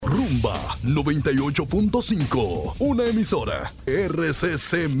Rumba 98.5, una emisora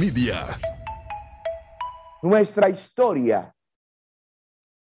RCC Media. Nuestra historia,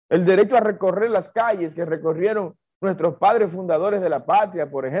 el derecho a recorrer las calles que recorrieron nuestros padres fundadores de la patria,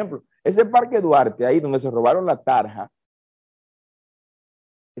 por ejemplo. Ese parque Duarte, ahí donde se robaron la tarja,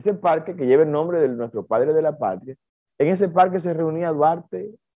 ese parque que lleva el nombre de nuestro padre de la patria, en ese parque se reunía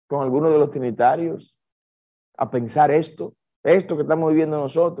Duarte con algunos de los trinitarios a pensar esto que estamos viviendo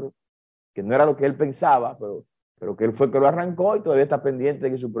nosotros, que no era lo que él pensaba, pero que él fue que lo arrancó y todavía está pendiente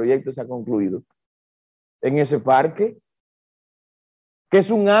de que su proyecto sea concluido. En ese parque, que es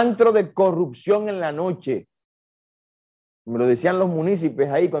un antro de corrupción en la noche. Me lo decían los municipios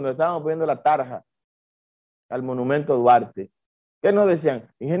ahí cuando estábamos poniendo la tarja al monumento Duarte. ¿Qué nos decían?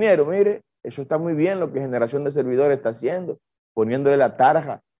 Ingeniero, mire, eso está muy bien lo que Generación de Servidores está haciendo, poniéndole la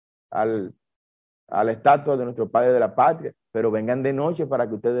tarja a la estatua de nuestro padre de la patria, pero vengan de noche para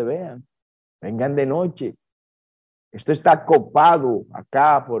que ustedes vean. Vengan de noche. Esto está copado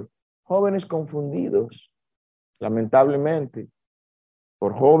acá por jóvenes confundidos, lamentablemente,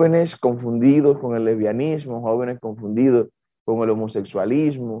 por jóvenes confundidos con el lesbianismo, jóvenes confundidos con el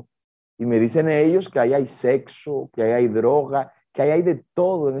homosexualismo, y me dicen ellos que ahí hay sexo, que ahí hay droga, que ahí hay de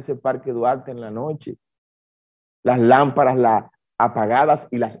todo en ese parque Duarte en la noche. Las lámparas apagadas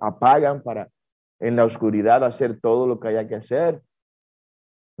y las apagan para en la oscuridad hacer todo lo que haya que hacer,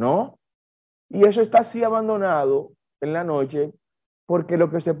 ¿no? Y eso está así abandonado en la noche porque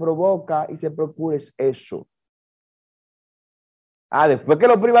lo que se provoca y se procura es eso. Después que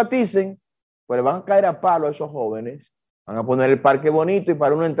lo privaticen, pues le van a caer a palo a esos jóvenes, van a poner el parque bonito y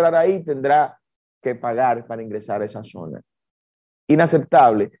para uno entrar ahí tendrá que pagar para ingresar a esa zona.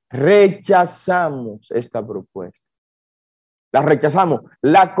 Inaceptable. Rechazamos esta propuesta. La rechazamos,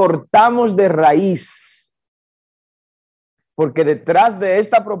 la cortamos de raíz. Porque detrás de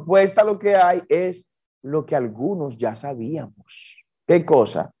esta propuesta lo que hay es lo que algunos ya sabíamos. ¿Qué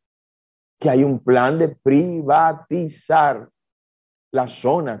cosa? Que hay un plan de privatizar la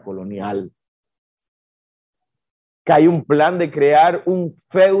zona colonial. Que hay un plan de crear un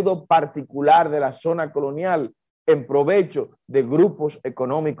feudo particular de la zona colonial en provecho de grupos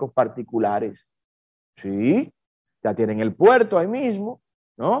económicos particulares. Sí, ya tienen el puerto ahí mismo,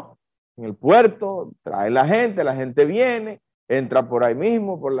 ¿no? En el puerto trae la gente viene, entra por ahí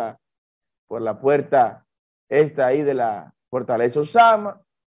mismo, por la puerta esta ahí de la Fortaleza Osama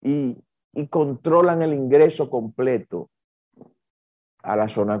y controlan el ingreso completo a la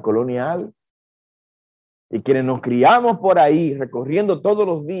zona colonial. Y quienes nos criamos por ahí, recorriendo todos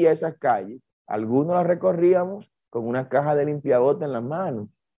los días esas calles, algunos las recorríamos con una caja de limpiabotas en las manos.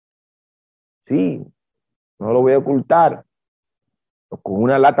 Sí, no lo voy a ocultar. O con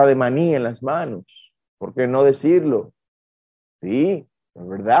una lata de maní en las manos. ¿Por qué no decirlo? Sí, es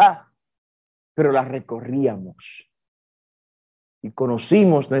verdad. Pero las recorríamos. Y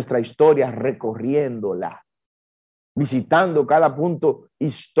conocimos nuestra historia recorriéndola. Visitando cada punto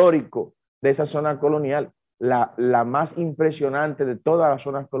histórico de esa zona colonial. La más impresionante de todas las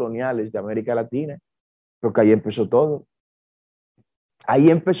zonas coloniales de América Latina. Porque ahí empezó todo. Ahí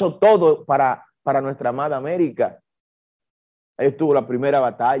empezó todo para nuestra amada América. Ahí estuvo la primera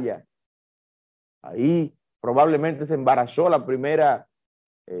batalla. Ahí probablemente se embarazó la primera,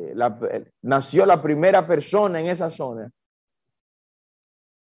 nació la primera persona en esa zona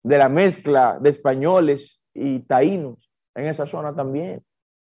de la mezcla de españoles y taínos en esa zona también.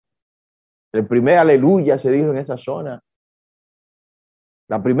 El primer aleluya se dijo en esa zona.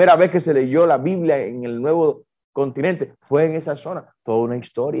 La primera vez que se leyó la Biblia en el nuevo continente fue en esa zona. Toda una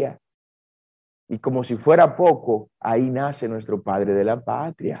historia. Y como si fuera poco, ahí nace nuestro padre de la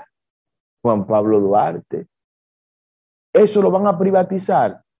patria, Juan Pablo Duarte. ¿Eso lo van a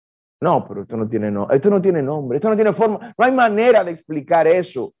privatizar? No, pero esto no tiene nombre, esto no tiene forma, no hay manera de explicar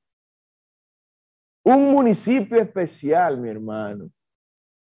eso. Un municipio especial, mi hermano.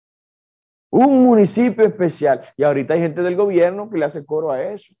 Un municipio especial. Y ahorita hay gente del gobierno que le hace coro a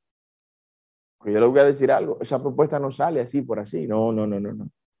eso. Porque yo le voy a decir algo, esa propuesta no sale así por así.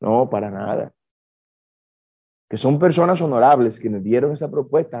 No, para nada. Que son personas honorables quienes dieron esa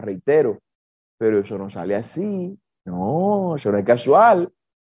propuesta, reitero, pero eso no sale así. No, eso no es casual.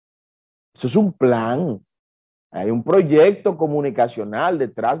 Eso es un plan. Hay un proyecto comunicacional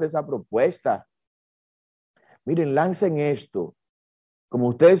detrás de esa propuesta. Miren, lancen esto. Como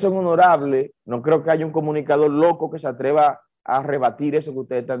ustedes son honorables, no creo que haya un comunicador loco que se atreva a rebatir eso que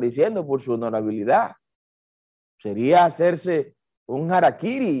ustedes están diciendo por su honorabilidad. Sería hacerse un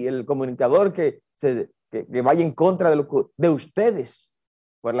harakiri, el comunicador que vaya en contra de ustedes,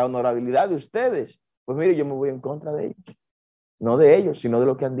 por la honorabilidad de ustedes. Pues mire, yo me voy en contra de ellos. no de ellos, sino de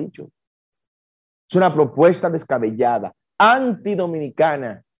lo que han dicho. Es una propuesta descabellada,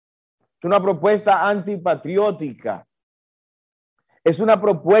 antidominicana, es una propuesta antipatriótica, es una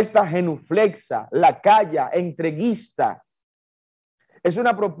propuesta genuflexa, lacaya, entreguista. Es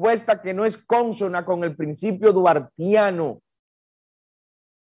una propuesta que no es consona con el principio duartiano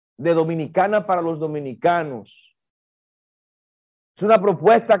de dominicana para los dominicanos. Es una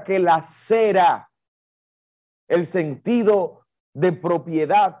propuesta que lacera el sentido de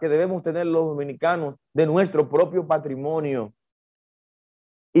propiedad que debemos tener los dominicanos de nuestro propio patrimonio.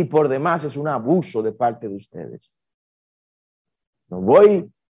 Y por demás es un abuso de parte de ustedes. No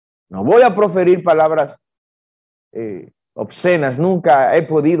voy a proferir palabras obscenas. Nunca he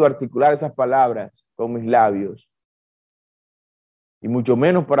podido articular esas palabras con mis labios. Y mucho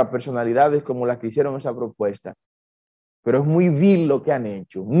menos para personalidades como las que hicieron esa propuesta. Pero es muy vil lo que han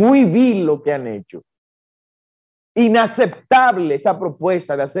hecho. Muy vil lo que han hecho. Inaceptable esa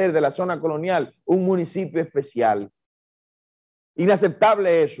propuesta de hacer de la zona colonial un municipio especial.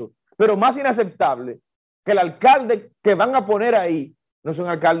 Inaceptable eso. Pero más inaceptable que el alcalde que van a poner ahí no es un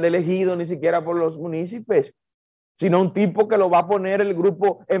alcalde elegido ni siquiera por los municipios, sino un tipo que lo va a poner el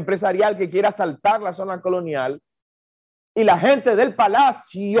grupo empresarial que quiera asaltar la zona colonial y la gente del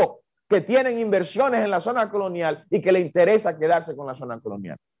palacio que tienen inversiones en la zona colonial y que le interesa quedarse con la zona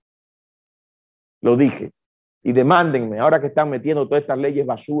colonial. Lo dije. Y demándenme, ahora que están metiendo todas estas leyes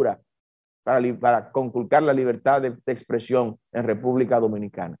basura para conculcar la libertad de expresión en República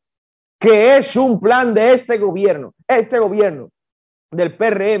Dominicana, que es un plan de este gobierno del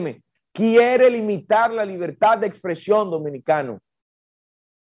PRM, quiere limitar la libertad de expresión dominicano.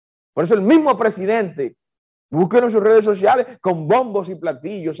 Por eso el mismo presidente, búsquenlo en sus redes sociales, con bombos y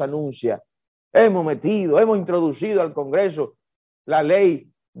platillos anuncia, hemos introducido al Congreso la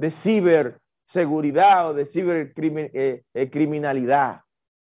ley de ciberseguridad o de cibercriminalidad.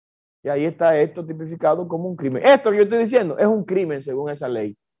 Y ahí está esto tipificado como un crimen. Esto que yo estoy diciendo es un crimen según esa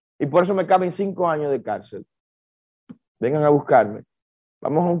ley. Y por eso me caben 5 años de cárcel. Vengan a buscarme.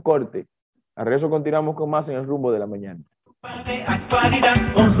 Vamos a un corte. A regreso continuamos con más en el rumbo de la mañana. De actualidad,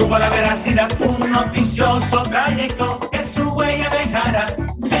 con rumbo a la veracidad, un noticioso trayecto que su huella dejará.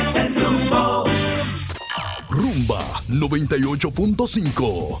 Es el rumbo. Rumba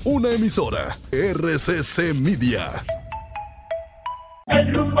 98.5, una emisora RCC Media.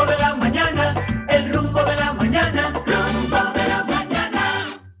 El rumbo de la mañana, el rumbo de la mañana, rumbo de la mañana.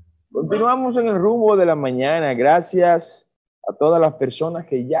 Continuamos en el rumbo de la mañana. Gracias a todas las personas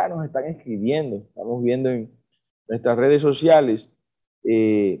que ya nos están escribiendo. Estamos viendo en nuestras redes sociales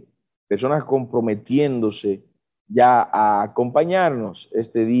personas comprometiéndose ya a acompañarnos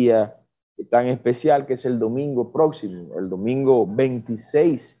este día tan especial que es el domingo próximo, el domingo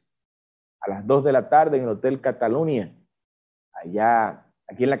 26 a las 2 de la tarde en el Hotel Cataluña, allá,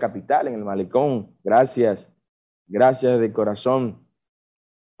 aquí en la capital, en el Malecón. Gracias de corazón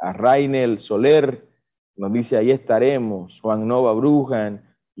a Rainel Soler, nos dice ahí estaremos, Juan Nova Brujan,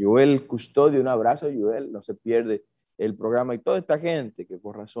 Joel Custodio, un abrazo Joel, no se pierde el programa, y toda esta gente que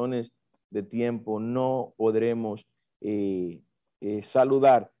por razones de tiempo no podremos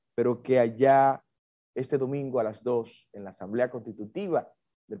saludar, pero que allá este domingo a las 2 en la Asamblea Constitutiva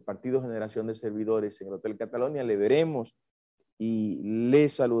del Partido Generación de Servidores en el Hotel Cataluña le veremos y le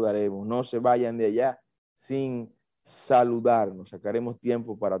saludaremos. No se vayan de allá sin saludarnos, sacaremos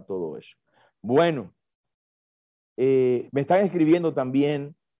tiempo para todo eso. Bueno, me están escribiendo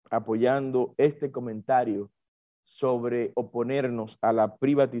también apoyando este comentario sobre oponernos a la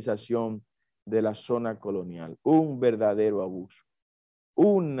privatización de la zona colonial. Un verdadero abuso,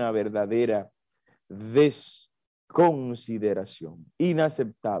 una verdadera desconsideración,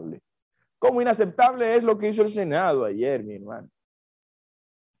 inaceptable. ¿Cómo inaceptable es lo que hizo el Senado ayer, mi hermano?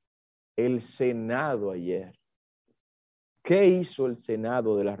 El Senado ayer. ¿Qué hizo el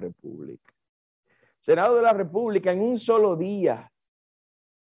Senado de la República? Senado de la República en un solo día.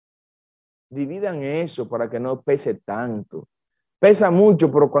 Dividan eso para que no pese tanto. Pesa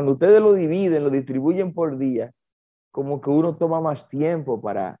mucho, pero cuando ustedes lo dividen, lo distribuyen por día, como que uno toma más tiempo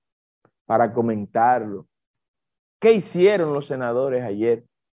para comentarlo. ¿Qué hicieron los senadores ayer?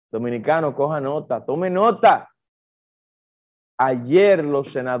 Dominicano, coja nota, tome nota. Ayer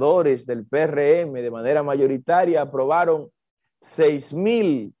los senadores del PRM de manera mayoritaria aprobaron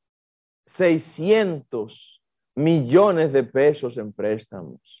 6.600 millones de pesos en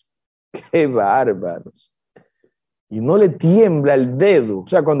préstamos. ¡Qué bárbaros! Y no le tiembla el dedo. O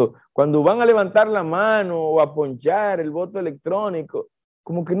sea, cuando van a levantar la mano o a ponchar el voto electrónico,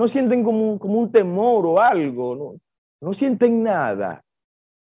 como que no sienten como un temor o algo, no sienten nada.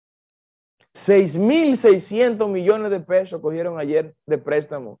 6.600 millones de pesos cogieron ayer de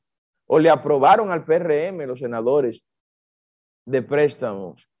préstamo o le aprobaron al PRM los senadores de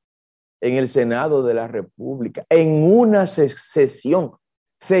préstamos en el Senado de la República en una sesión.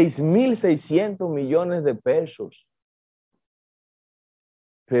 6.600 millones de pesos.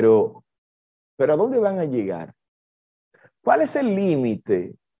 Pero ¿a dónde van a llegar? ¿Cuál es el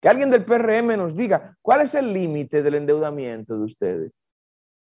límite? Que alguien del PRM nos diga, ¿cuál es el límite del endeudamiento de ustedes?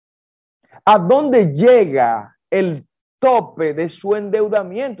 ¿A dónde llega el tope de su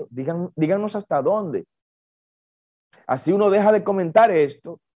endeudamiento? Díganos hasta dónde. Así uno deja de comentar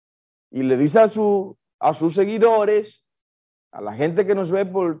esto y le dice a sus seguidores, a la gente que nos ve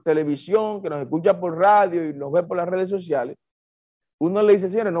por televisión, que nos escucha por radio y nos ve por las redes sociales, uno le dice,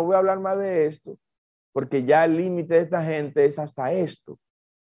 señores, no voy a hablar más de esto, porque ya el límite de esta gente es hasta esto.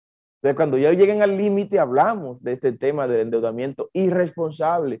 Entonces, cuando ya lleguen al límite, hablamos de este tema del endeudamiento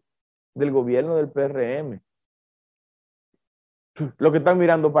irresponsable del gobierno del PRM. Los que están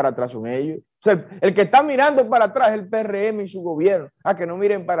mirando para atrás son ellos. O sea, el que está mirando para atrás es el PRM y su gobierno. Que no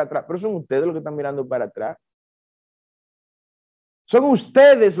miren para atrás, pero son ustedes los que están mirando para atrás. Son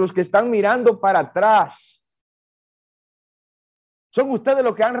ustedes los que están mirando para atrás. Son ustedes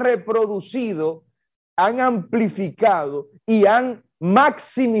los que han reproducido, han amplificado y han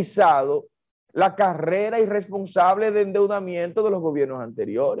maximizado la carrera irresponsable de endeudamiento de los gobiernos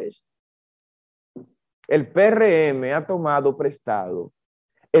anteriores. El PRM ha tomado prestado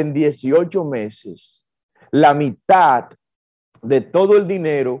en 18 meses la mitad de todo el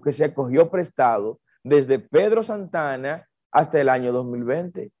dinero que se cogió prestado desde Pedro Santana hasta el año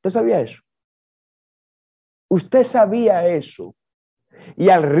 2020. ¿Usted sabía eso? ¿Usted sabía eso? Y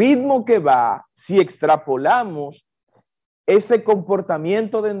al ritmo que va, si extrapolamos ese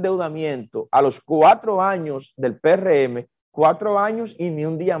comportamiento de endeudamiento a los 4 años del PRM, 4 años y ni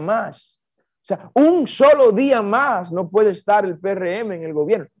un día más. O sea, un solo día más no puede estar el PRM en el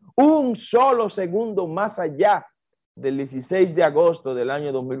gobierno. Un solo segundo más allá del 16 de agosto del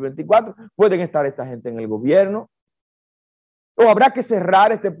año 2024 pueden estar esta gente en el gobierno. O habrá que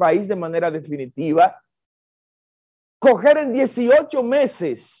cerrar este país de manera definitiva. Coger en 18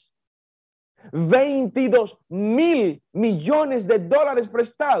 meses 22.000 millones de dólares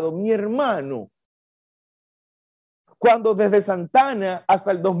prestados, mi hermano. Cuando desde Santana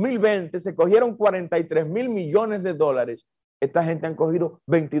hasta el 2020 se cogieron 43.000 millones de dólares, esta gente han cogido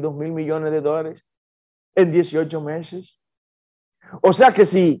 22.000 millones de dólares en 18 meses. O sea que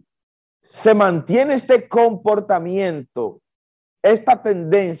si se mantiene este comportamiento, esta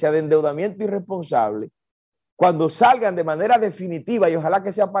tendencia de endeudamiento irresponsable, cuando salgan de manera definitiva, y ojalá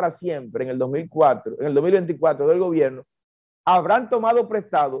que sea para siempre, en el 2024 del gobierno, habrán tomado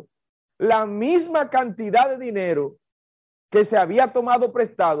prestado la misma cantidad de dinero que se había tomado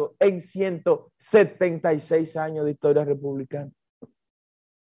prestado en 176 años de historia republicana.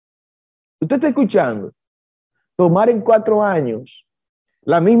 ¿Usted está escuchando? Tomar en 4 años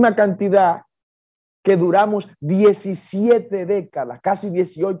la misma cantidad que duramos 17 décadas, casi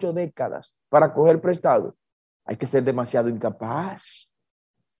 18 décadas para coger prestado. Hay que ser demasiado incapaz.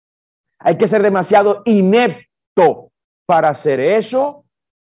 Hay que ser demasiado inepto para hacer eso.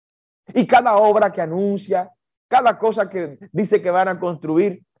 Y cada obra que anuncia, cada cosa que dice que van a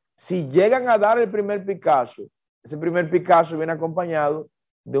construir, si llegan a dar el primer Picasso, ese primer Picasso viene acompañado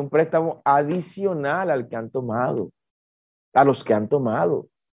de un préstamo adicional al que han tomado, a los que han tomado.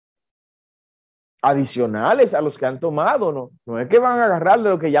 Adicionales a los que han tomado, no es que van a agarrar de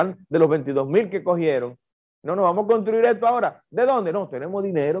lo que ya, de los 22.000 que cogieron. No, vamos a construir esto ahora. ¿De dónde? No, tenemos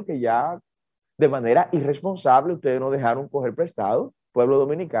dinero que ya de manera irresponsable ustedes nos dejaron coger prestado. Pueblo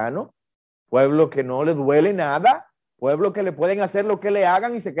dominicano, pueblo que no le duele nada, pueblo que le pueden hacer lo que le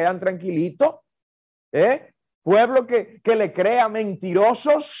hagan y se quedan tranquilitos, pueblo que le crea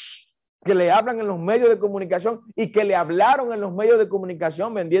mentirosos, que le hablan en los medios de comunicación y que le hablaron en los medios de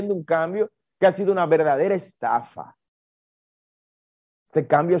comunicación vendiendo un cambio que ha sido una verdadera estafa. Este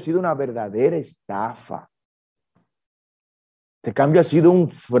cambio ha sido una verdadera estafa. Este cambio ha sido un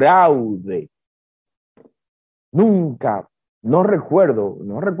fraude. Nunca, no recuerdo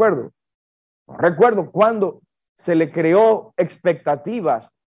cuando se le creó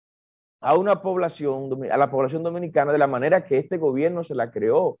expectativas a una población, a la población dominicana de la manera que este gobierno se la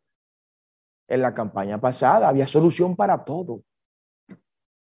creó en la campaña pasada. Había solución para todo.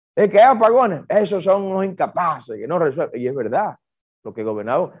 Es que hay apagones, esos son unos incapaces que no resuelven. Y es verdad, lo que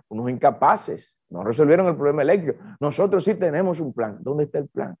gobernaron, unos incapaces, no resolvieron el problema eléctrico. Nosotros sí tenemos un plan. ¿Dónde está el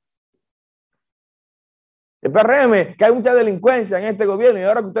plan? El PRM, que hay mucha delincuencia en este gobierno y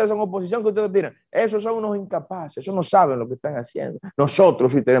ahora que ustedes son oposición, que ustedes tiran. Esos son unos incapaces, esos no saben lo que están haciendo.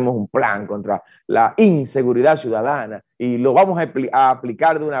 Nosotros sí tenemos un plan contra la inseguridad ciudadana y lo vamos a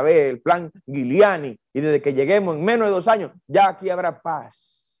aplicar de una vez, el plan Giuliani, y desde que lleguemos en menos de 2 años, ya aquí habrá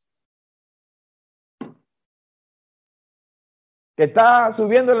paz. Que está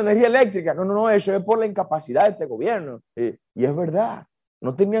subiendo la energía eléctrica. No, eso es por la incapacidad de este gobierno. Y es verdad.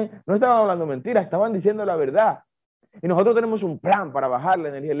 No estaban hablando mentiras, estaban diciendo la verdad. Y nosotros tenemos un plan para bajar la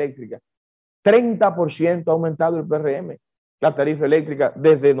energía eléctrica. 30% ha aumentado el PRM, la tarifa eléctrica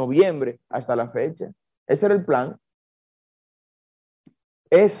desde noviembre hasta la fecha. Ese era el plan.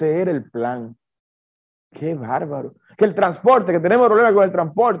 Ese era el plan. Qué bárbaro. Que el transporte, que tenemos problemas con el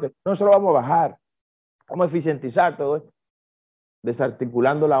transporte, no se lo vamos a bajar. Vamos a eficientizar todo esto.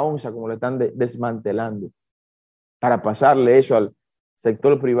 Desarticulando la onza como le están desmantelando para pasarle eso al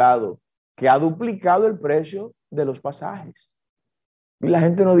sector privado que ha duplicado el precio de los pasajes. Y la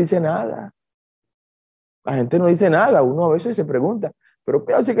gente no dice nada. La gente no dice nada. Uno a veces se pregunta, pero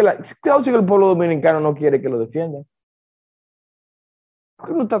cuidado si que el pueblo dominicano no quiere que lo defiendan.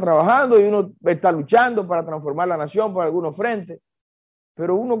 Porque uno está trabajando y uno está luchando para transformar la nación por algunos frentes,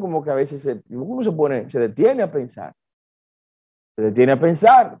 pero uno como que a veces se detiene a pensar. Se detiene a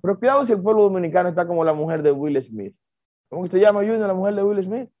pensar. Pero cuidado si el pueblo dominicano está como la mujer de Will Smith. ¿Cómo se llama, Junior, la mujer de Will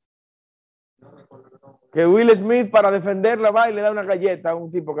Smith? Que Will Smith, para defenderla, va y le da una galleta a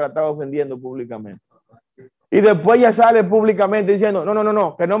un tipo que la estaba ofendiendo públicamente. Y después ya sale públicamente diciendo,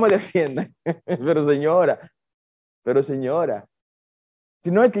 no, que no me defiendan. Pero señora,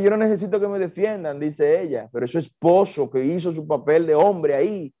 si no es que yo no necesito que me defiendan, dice ella, pero es su esposo que hizo su papel de hombre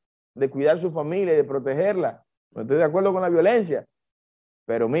ahí, de cuidar su familia y de protegerla. No estoy de acuerdo con la violencia,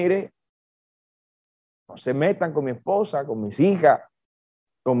 pero mire, no se metan con mi esposa, con mis hijas,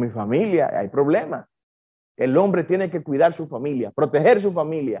 con mi familia, hay problemas. El hombre tiene que cuidar su familia, proteger su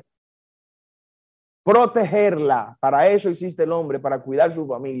familia, protegerla. Para eso existe el hombre, para cuidar su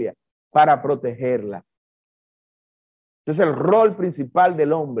familia, para protegerla. Ese es el rol principal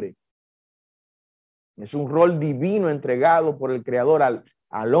del hombre. Es un rol divino entregado por el Creador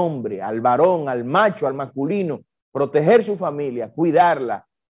al hombre, al varón, al macho, al masculino. Proteger su familia, cuidarla.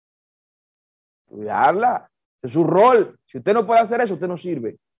 Cuidarla. Es su rol. Si usted no puede hacer eso, usted no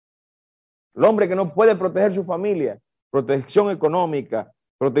sirve. El hombre que no puede proteger su familia, protección económica,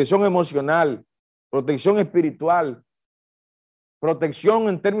 protección emocional, protección espiritual, protección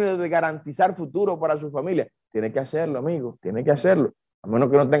en términos de garantizar futuro para su familia, tiene que hacerlo, amigo, tiene que hacerlo. A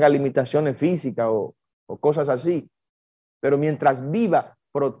menos que no tenga limitaciones físicas o cosas así. Pero mientras viva,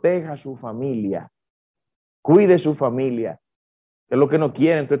 proteja a su familia. Cuide su familia. Que es lo que no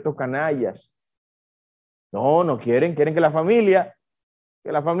quieren todos estos canallas. No quieren que la familia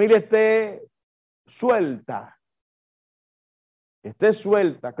esté suelta.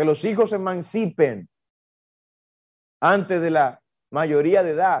 Que los hijos se emancipen antes de la mayoría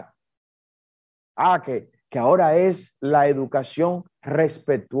de edad. Que ahora es la educación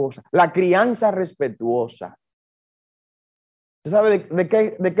respetuosa, la crianza respetuosa. ¿Usted sabe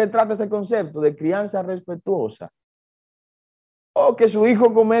de qué trata ese concepto de crianza respetuosa? O que su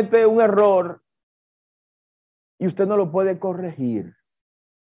hijo comete un error y usted no lo puede corregir.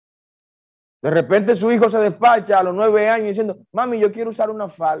 De repente su hijo se despacha a los 9 años diciendo, mami, yo quiero usar una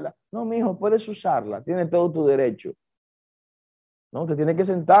falda. No, mi hijo, puedes usarla, tiene todo tu derecho. No, usted tiene que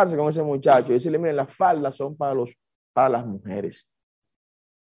sentarse con ese muchacho y decirle, miren, las faldas son para las mujeres.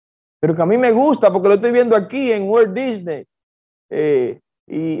 Pero que a mí me gusta porque lo estoy viendo aquí en Walt Disney.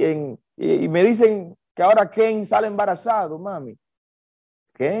 Y me dicen que ahora Ken sale embarazado, mami.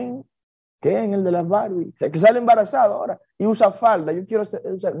 Ken, el de las Barbie. O sea, que sale embarazado ahora y usa falda. Yo quiero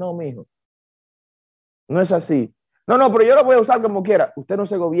usar. No, mijo. No es así. No, pero yo lo voy a usar como quiera. Usted no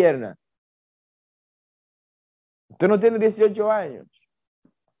se gobierna. Usted no tiene 18 años.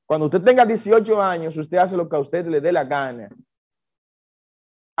 Cuando usted tenga 18 años, usted hace lo que a usted le dé la gana.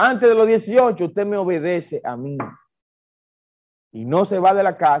 Antes de los 18, usted me obedece a mí. Y no se va de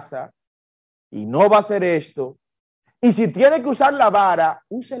la casa. Y no va a hacer esto. Y si tiene que usar la vara,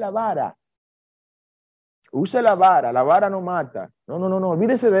 use la vara. Use la vara. La vara no mata. No.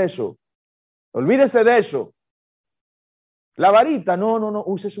 Olvídese de eso. Olvídese de eso. La varita, no.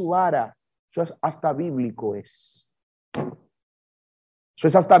 Use su vara. Eso es hasta bíblico es. Eso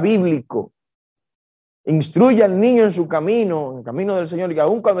es hasta bíblico. Instruye al niño en su camino, en el camino del Señor, y que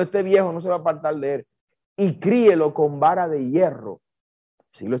aun cuando esté viejo no se va a apartar de él. Y críelo con vara de hierro.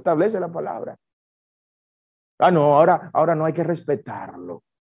 Así lo establece la palabra. No, ahora no hay que respetarlo.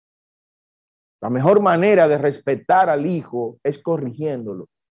 La mejor manera de respetar al hijo es corrigiéndolo.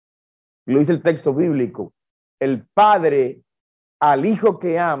 Lo dice el texto bíblico. el padre al hijo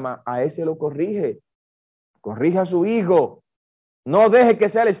que ama, a ese lo corrige. Corrija a su hijo. No deje que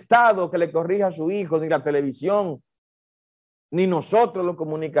sea el Estado que le corrija a su hijo, ni la televisión, ni nosotros los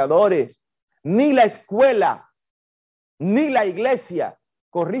comunicadores, ni la escuela, ni la iglesia.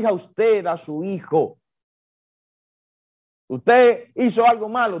 Corrija usted a su hijo. Usted hizo algo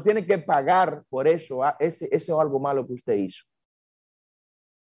malo, tiene que pagar por eso, ese algo malo que usted hizo.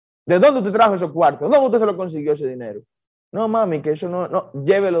 ¿De dónde usted trajo esos cuartos? ¿Dónde usted se lo consiguió ese dinero? No, mami, que eso no,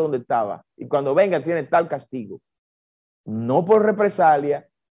 llévelo donde estaba. Y cuando venga tiene tal castigo. No por represalia,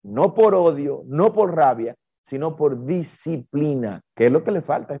 no por odio, no por rabia, sino por disciplina, que es lo que le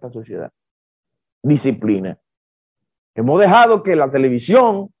falta a esta sociedad. Disciplina. Hemos dejado que la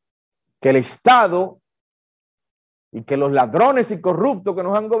televisión, que el Estado y que los ladrones y corruptos que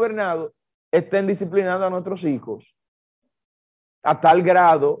nos han gobernado estén disciplinando a nuestros hijos. A tal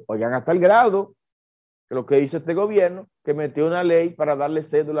grado, oigan, a tal grado, que lo que hizo este gobierno, que metió una ley para darle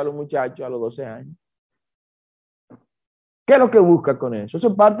cédula a los muchachos a los 12 años. ¿Qué es lo que busca con eso? Eso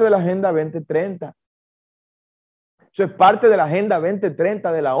es parte de la Agenda 2030. Eso es parte de la Agenda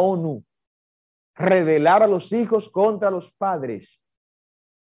 2030 de la ONU. Rebelar a los hijos contra los padres.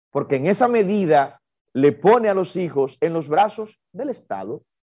 Porque en esa medida le pone a los hijos en los brazos del Estado.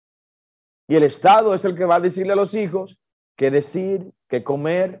 Y el Estado es el que va a decirle a los hijos qué decir, qué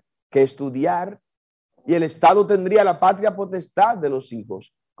comer, qué estudiar. Y el Estado tendría la patria potestad de los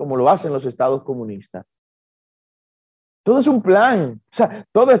hijos, como lo hacen los estados comunistas. Todo es un plan. O sea,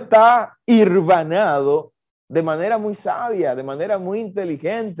 todo está hirvanado de manera muy sabia, de manera muy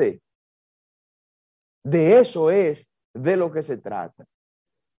inteligente. De eso es de lo que se trata.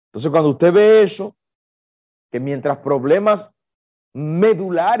 Entonces, cuando usted ve eso, que mientras problemas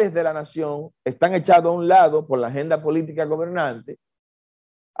medulares de la nación están echados a un lado por la agenda política gobernante,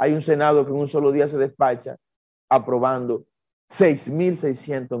 hay un Senado que en un solo día se despacha aprobando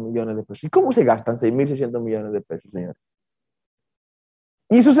 6.600 millones de pesos. ¿Y cómo se gastan 6.600 millones de pesos, señores?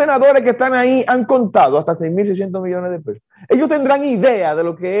 Y esos senadores que están ahí han contado hasta 6.600 millones de pesos. Ellos tendrán idea de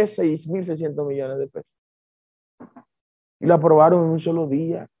lo que es 6.600 millones de pesos. Y lo aprobaron en un solo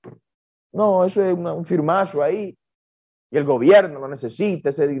día. No, eso es un firmazo ahí. Y el gobierno no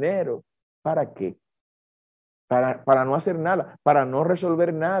necesita ese dinero. ¿Para qué? Para no hacer nada, para no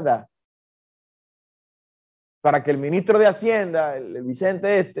resolver nada. Para que el ministro de Hacienda, el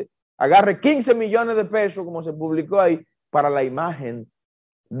Vicente Este, agarre 15 millones de pesos, como se publicó ahí, para la imagen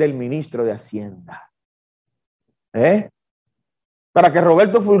del ministro de Hacienda. Para que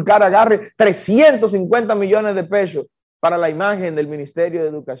Roberto Fulcar agarre 350 millones de pesos para la imagen del Ministerio de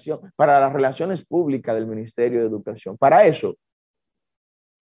Educación, para las relaciones públicas del Ministerio de Educación. Para eso.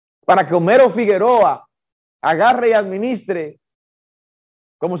 Para que Homero Figueroa agarre y administre,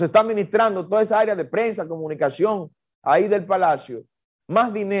 como se está administrando toda esa área de prensa, comunicación, ahí del Palacio,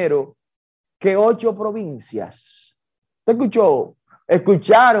 más dinero que 8 provincias. ¿Usted escuchó?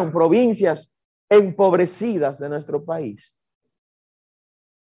 Escucharon provincias empobrecidas de nuestro país.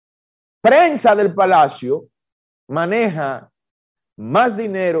 Prensa del Palacio maneja más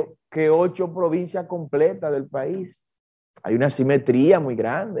dinero que 8 provincias completas del país. Hay una simetría muy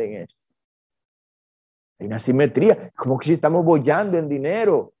grande en eso. Hay una simetría, como que si estamos bollando en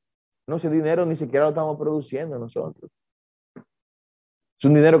dinero. No, ese dinero ni siquiera lo estamos produciendo nosotros. Es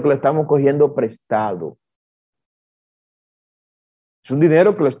un dinero que lo estamos cogiendo prestado. Es un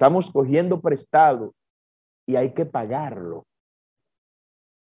dinero que lo estamos cogiendo prestado y hay que pagarlo.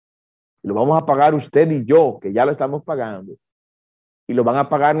 Y lo vamos a pagar usted y yo, que ya lo estamos pagando. Y lo van a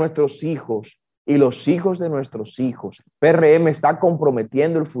pagar nuestros hijos y los hijos de nuestros hijos. PRM está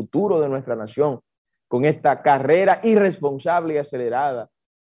comprometiendo el futuro de nuestra nación con esta carrera irresponsable y acelerada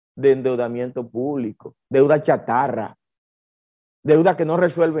de endeudamiento público, deuda chatarra, deuda que no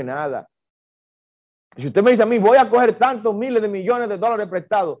resuelve nada. Si usted me dice a mí, voy a coger tantos miles de millones de dólares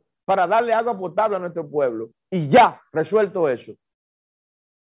prestados para darle agua potable a nuestro pueblo y ya, resuelto eso.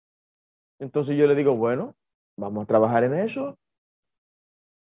 Entonces yo le digo, bueno, vamos a trabajar en eso.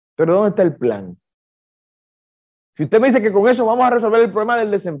 Pero ¿dónde está el plan? Si usted me dice que con eso vamos a resolver el problema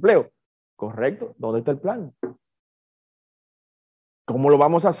del desempleo, correcto, ¿dónde está el plan? ¿Cómo lo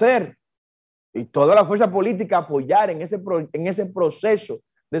vamos a hacer? Y toda la fuerza política apoyar en ese proceso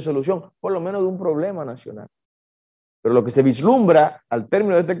de solución, por lo menos de un problema nacional. Pero lo que se vislumbra al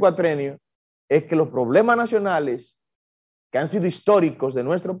término de este cuatrenio es que los problemas nacionales que han sido históricos de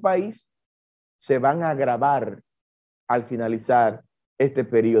nuestro país se van a agravar al finalizar este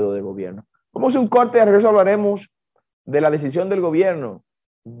periodo de gobierno. Vamos a un corte, de regreso hablaremos de la decisión del gobierno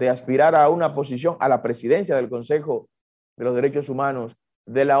de aspirar a una posición, a la presidencia del Consejo de los Derechos Humanos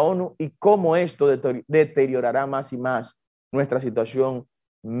de la ONU y cómo esto deteriorará más y más nuestra situación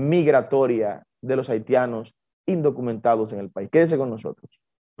migratoria de los haitianos indocumentados en el país. Quédese con nosotros.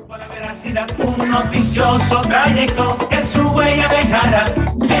 La veracidad, un noticioso trayecto que su huella dejará.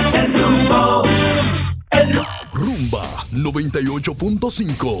 Es el rumbo. Rumba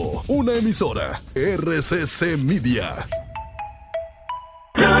 98.5, una emisora RCC Media.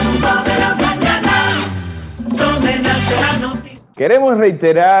 Rumbo de la mañana, donde nace la noticia. Queremos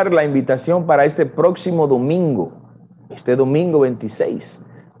reiterar la invitación para este próximo domingo, este domingo 26,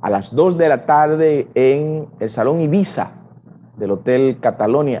 a las 2 de la tarde en el Salón Ibiza del Hotel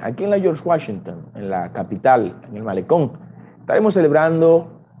Catalonia, aquí en la George Washington, en la capital, en el Malecón. Estaremos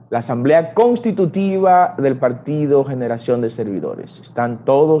celebrando la Asamblea Constitutiva del Partido Generación de Servidores. Están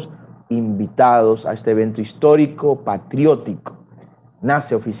todos invitados a este evento histórico, patriótico.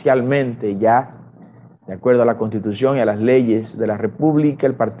 Nace oficialmente ya, de acuerdo a la Constitución y a las leyes de la República,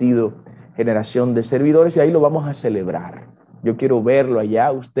 el Partido Generación de Servidores, y ahí lo vamos a celebrar. Yo quiero verlo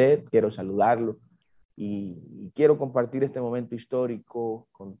allá, usted, quiero saludarlo, y quiero compartir este momento histórico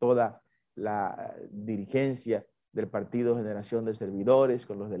con toda la dirigencia del Partido Generación de Servidores,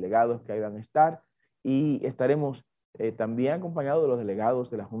 con los delegados que ahí van a estar, y estaremos también acompañados de los delegados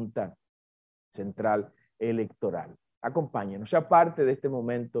de la Junta Central Electoral. Acompáñenos, sea parte de este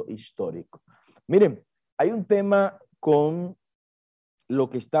momento histórico. Miren, hay un tema con lo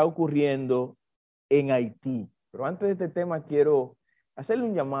que está ocurriendo en Haití, pero antes de este tema quiero hacerle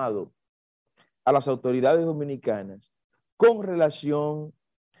un llamado a las autoridades dominicanas con relación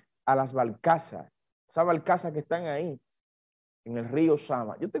a las barcazas, esas barcazas que están ahí en el río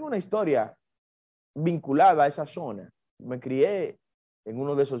Sama. Yo tengo una historia vinculada a esa zona. Me crié en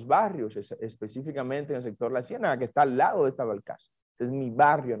uno de esos barrios, específicamente en el sector La Ciénaga, que está al lado de esta barcaza. Este es mi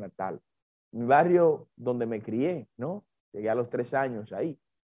barrio natal, mi barrio donde me crié, ¿no? Llegué a los 3 años ahí.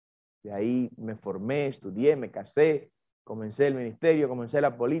 De ahí me formé, estudié, me casé, comencé el ministerio, comencé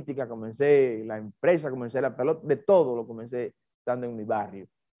la política, comencé la empresa, comencé la pelota, de todo lo comencé estando en mi barrio,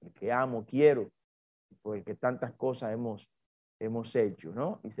 el que amo, quiero, porque tantas cosas hemos hecho,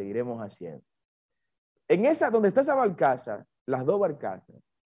 ¿no? Y seguiremos haciendo. En esa, donde está esa barcaza, las 2 barcazas,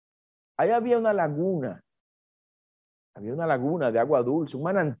 ahí había una laguna de agua dulce, un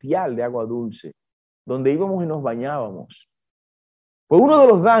manantial de agua dulce, donde íbamos y nos bañábamos. Pues uno de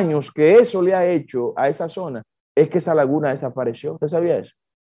los daños que eso le ha hecho a esa zona es que esa laguna desapareció. ¿Usted sabía eso?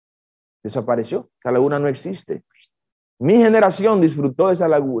 Desapareció. Esa laguna no existe. Mi generación disfrutó de esa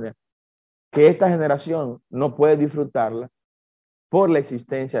laguna, que esta generación no puede disfrutarla por la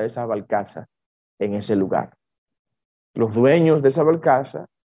existencia de esa barcaza en ese lugar. Los dueños de esa barcaza,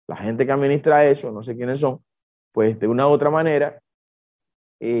 la gente que administra eso, no sé quiénes son, pues de una u otra manera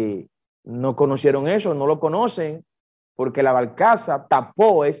no conocieron eso, no lo conocen, porque la barcaza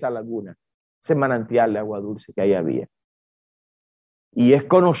tapó esa laguna, ese manantial de agua dulce que ahí había. Y es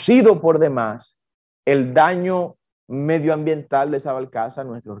conocido por demás el daño medioambiental de esa barcaza a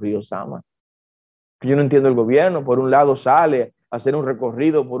nuestro río Sama. Yo no entiendo el gobierno, por un lado sale a hacer un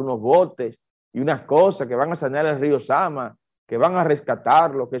recorrido por unos botes y unas cosas que van a sanear el río Sama, que van a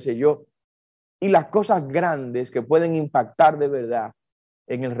rescatarlo, qué sé yo, y las cosas grandes que pueden impactar de verdad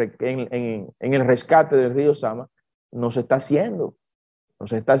en el rescate del río Sama, no se está haciendo, no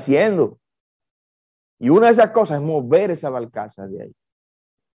se está haciendo. Y una de esas cosas es mover esa barcaza de ahí,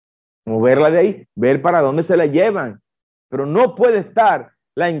 moverla de ahí, ver para dónde se la llevan, pero no puede estar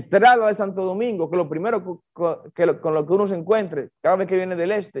la entrada de Santo Domingo, que lo primero con lo que uno se encuentre cada vez que viene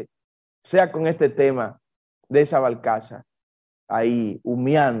del este, sea con este tema de esa barcaza ahí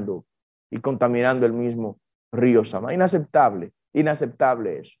humeando y contaminando el mismo río Sama. Inaceptable,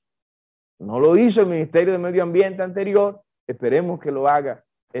 inaceptable eso. No lo hizo el Ministerio de Medio Ambiente anterior, esperemos que lo haga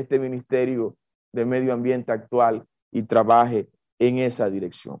este Ministerio de Medio Ambiente actual y trabaje en esa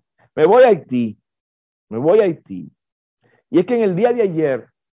dirección. Me voy a Haití. Y es que en el día de ayer,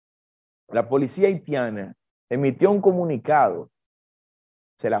 la policía haitiana emitió un comunicado.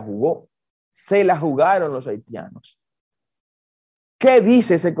 Se la jugó. Se la jugaron los haitianos. ¿Qué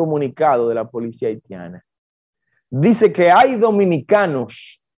dice ese comunicado de la policía haitiana? Dice que hay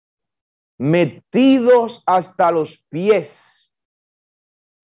dominicanos metidos hasta los pies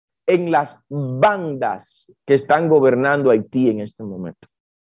en las bandas que están gobernando Haití en este momento.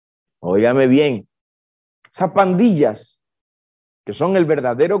 Óigame bien, esas pandillas que son el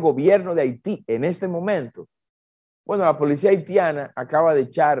verdadero gobierno de Haití en este momento. Bueno, la policía haitiana acaba de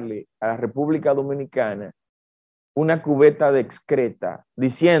echarle a la República Dominicana una cubeta de excreta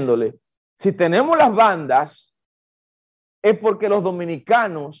diciéndole, si tenemos las bandas, es porque los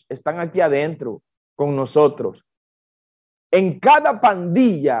dominicanos están aquí adentro con nosotros. En cada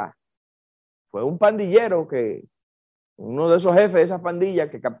pandilla, fue un pandillero que, uno de esos jefes de esa pandilla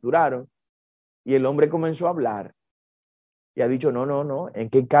que capturaron, y el hombre comenzó a hablar y ha dicho, no,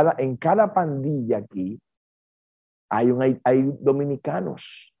 en cada pandilla aquí hay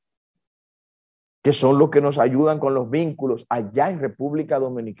dominicanos que son los que nos ayudan con los vínculos allá en República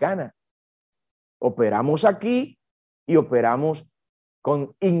Dominicana. Operamos aquí y operamos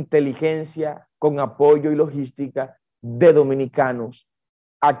con inteligencia, con apoyo y logística de dominicanos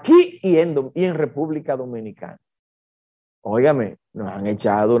aquí y en República Dominicana. Óigame, nos han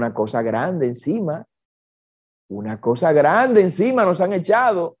echado una cosa grande encima. Una cosa grande encima nos han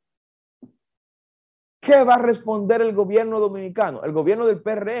echado. ¿Qué va a responder el gobierno dominicano? El gobierno del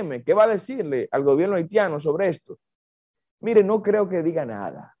PRM, ¿qué va a decirle al gobierno haitiano sobre esto? Mire, no creo que diga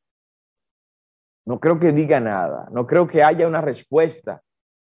nada. No creo que diga nada. No creo que haya una respuesta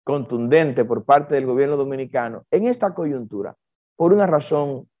contundente por parte del gobierno dominicano en esta coyuntura, por una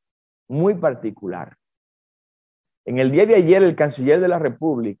razón muy particular. En el día de ayer, el canciller de la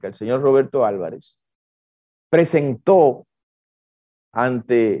República, el señor Roberto Álvarez, presentó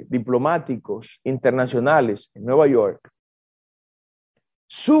ante diplomáticos internacionales en Nueva York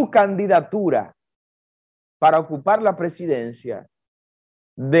su candidatura para ocupar la presidencia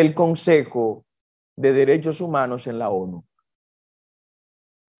del Consejo de Derechos Humanos en la ONU.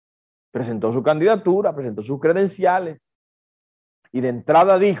 Presentó su candidatura, presentó sus credenciales y de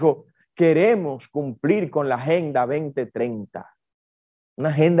entrada dijo, queremos cumplir con la Agenda 2030, una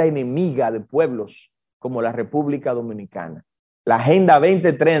agenda enemiga de pueblos como la República Dominicana. La Agenda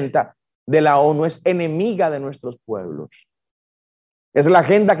 2030 de la ONU es enemiga de nuestros pueblos. Es la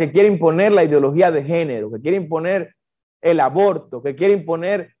agenda que quiere imponer la ideología de género, que quiere imponer el aborto, que quiere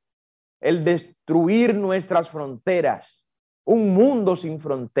imponer el destruir nuestras fronteras, un mundo sin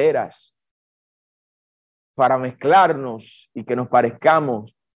fronteras, para mezclarnos y que nos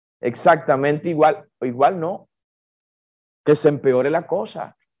parezcamos exactamente igual, o igual no, que se empeore la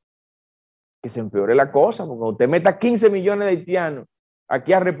cosa. Que se empeore la cosa, porque cuando usted meta 15 millones de haitianos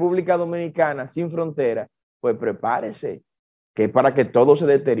aquí a República Dominicana sin frontera, pues prepárese, que es para que todo se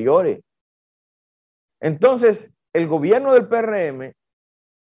deteriore. Entonces, el gobierno del PRM,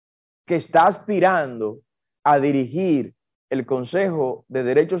 que está aspirando a dirigir el Consejo de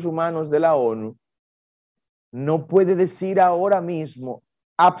Derechos Humanos de la ONU, no puede decir ahora mismo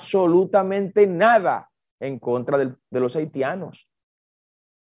absolutamente nada en contra de los haitianos.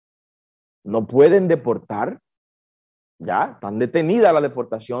 No pueden deportar, ya están detenidas las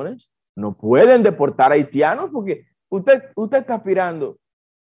deportaciones, no pueden deportar haitianos porque usted está aspirando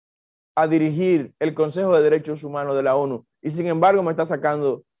a dirigir el Consejo de Derechos Humanos de la ONU y sin embargo me está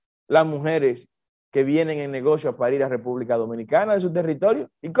sacando las mujeres que vienen en negocio para ir a República Dominicana de su territorio.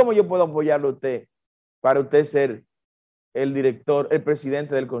 ¿Y cómo yo puedo apoyarlo a usted para usted ser el director, el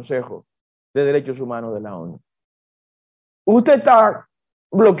presidente del Consejo de Derechos Humanos de la ONU? Usted está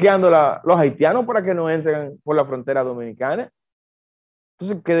bloqueando los haitianos para que no entren por la frontera dominicana.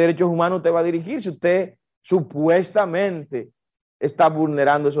 Entonces, ¿qué derechos humanos usted va a dirigir si usted supuestamente está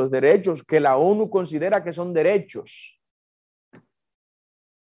vulnerando esos derechos que la ONU considera que son derechos?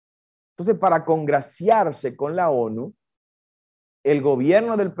 Entonces, para congraciarse con la ONU, el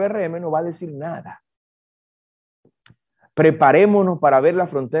gobierno del PRM no va a decir nada. Preparémonos para ver las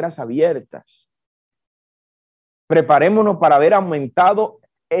fronteras abiertas. Preparémonos para ver aumentado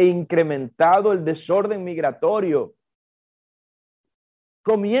e incrementado el desorden migratorio.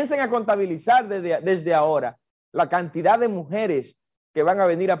 Comiencen a contabilizar desde ahora la cantidad de mujeres que van a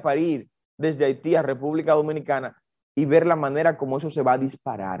venir a parir desde Haití a República Dominicana y ver la manera como eso se va a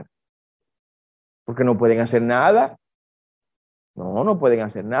disparar. Porque no pueden hacer nada. No pueden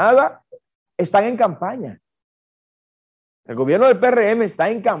hacer nada. Están en campaña. El gobierno del PRM está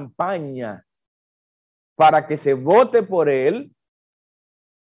en campaña para que se vote por él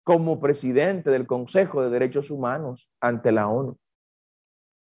como presidente del Consejo de Derechos Humanos ante la ONU.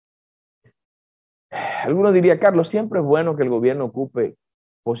 Algunos dirían, Carlos, siempre es bueno que el gobierno ocupe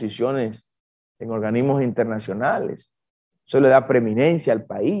posiciones en organismos internacionales. Eso le da preeminencia al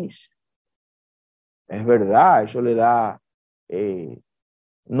país. Es verdad, eso le da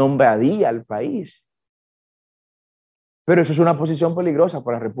nombradía al país. Pero eso es una posición peligrosa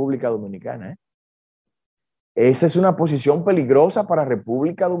para la República Dominicana, ¿eh? Esa es una posición peligrosa para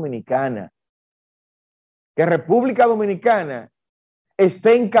República Dominicana. Que República Dominicana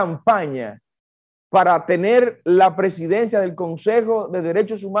esté en campaña para tener la presidencia del Consejo de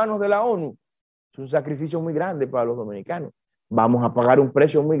Derechos Humanos de la ONU. Es un sacrificio muy grande para los dominicanos. Vamos a pagar un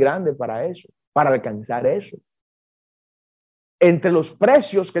precio muy grande para eso, para alcanzar eso. Entre los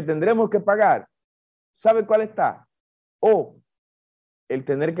precios que tendremos que pagar, ¿sabe cuál está? o el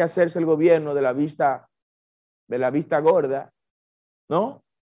tener que hacerse el gobierno de la vista gorda, ¿no?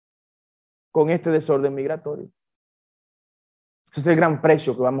 Con este desorden migratorio. Ese es el gran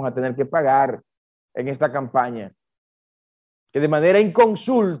precio que vamos a tener que pagar en esta campaña. Que de manera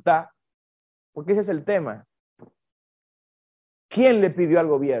inconsulta, porque ese es el tema. ¿Quién le pidió al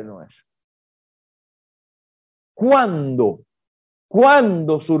gobierno eso? ¿Cuándo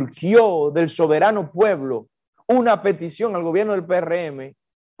surgió del soberano pueblo una petición al gobierno del PRM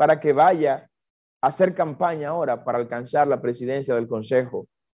para que vaya a hacer campaña ahora para alcanzar la presidencia del Consejo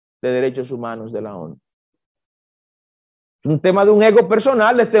de Derechos Humanos de la ONU? Es un tema de un ego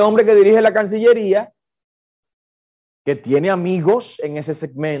personal de este hombre que dirige la Cancillería, que tiene amigos en ese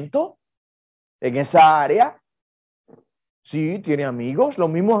segmento, en esa área. Sí, tiene amigos, los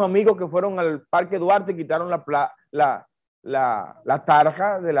mismos amigos que fueron al Parque Duarte y quitaron la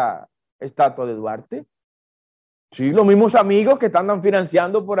tarja de la estatua de Duarte. Sí, los mismos amigos que están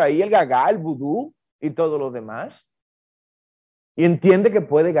financiando por ahí el gagá, el vudú y todos los demás. Y entiende que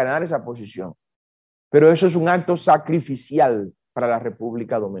puede ganar esa posición. Pero eso es un acto sacrificial para la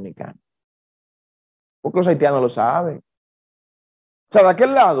República Dominicana. Porque los haitianos lo saben. O sea, de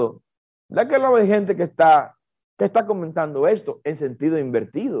aquel lado hay gente que está comentando esto en sentido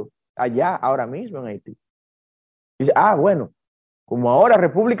invertido, allá, ahora mismo en Haití. Dice, bueno, como ahora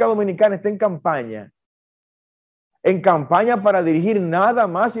República Dominicana está en campaña para dirigir nada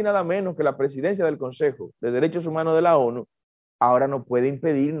más y nada menos que la presidencia del Consejo de Derechos Humanos de la ONU, ahora no puede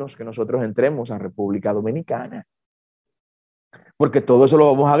impedirnos que nosotros entremos a República Dominicana. Porque todo eso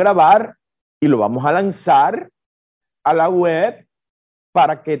lo vamos a grabar y lo vamos a lanzar a la web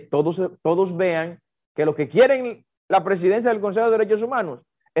para que todos vean que los que quieren la presidencia del Consejo de Derechos Humanos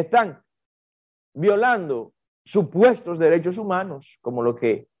están violando supuestos derechos humanos, como lo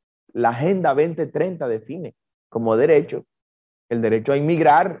que la Agenda 2030 define como derecho. El derecho a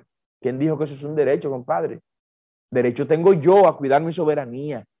inmigrar. ¿Quién dijo que eso es un derecho, compadre? Derecho tengo yo a cuidar mi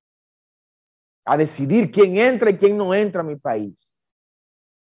soberanía, a decidir quién entra y quién no entra a mi país.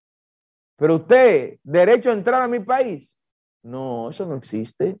 Pero usted, derecho a entrar a mi país. No, eso no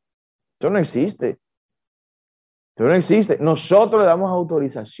existe. Eso no existe. Eso no existe. Nosotros le damos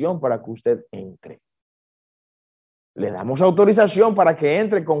autorización para que usted entre. Le damos autorización para que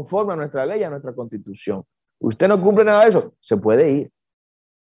entre conforme a nuestra ley, a nuestra constitución. Usted no cumple nada de eso, se puede ir.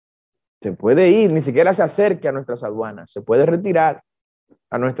 Se puede ir, ni siquiera se acerque a nuestras aduanas. Se puede retirar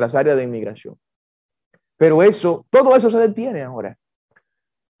a nuestras áreas de inmigración. Pero todo eso se detiene ahora.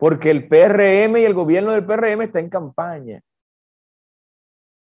 Porque el PRM y el gobierno del PRM está en campaña.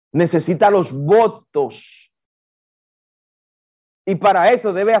 Necesita los votos. Y para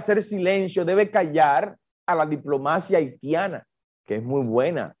eso debe hacer silencio, debe callar a la diplomacia haitiana, que es muy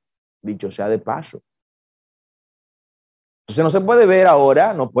buena, dicho sea de paso. Entonces no se puede ver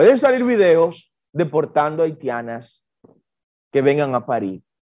ahora, no pueden salir videos deportando haitianas que vengan a parir.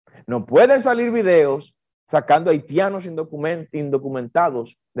 No pueden salir videos sacando haitianos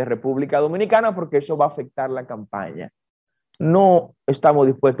indocumentados de República Dominicana porque eso va a afectar la campaña. No estamos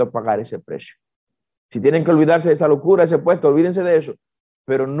dispuestos a pagar ese precio. Si tienen que olvidarse de esa locura, ese puesto, olvídense de eso.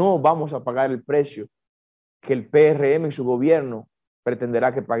 Pero no vamos a pagar el precio que el PRM y su gobierno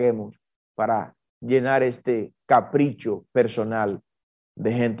pretenderá que paguemos para llenar este capricho personal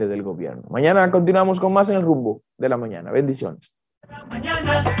de gente del gobierno. Mañana continuamos con más en el rumbo de la mañana. Bendiciones. La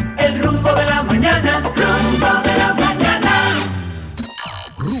mañana, el rumbo de la mañana, rumbo de la mañana.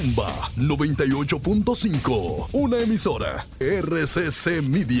 Rumba 98.5, una emisora RCC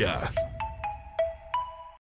Media.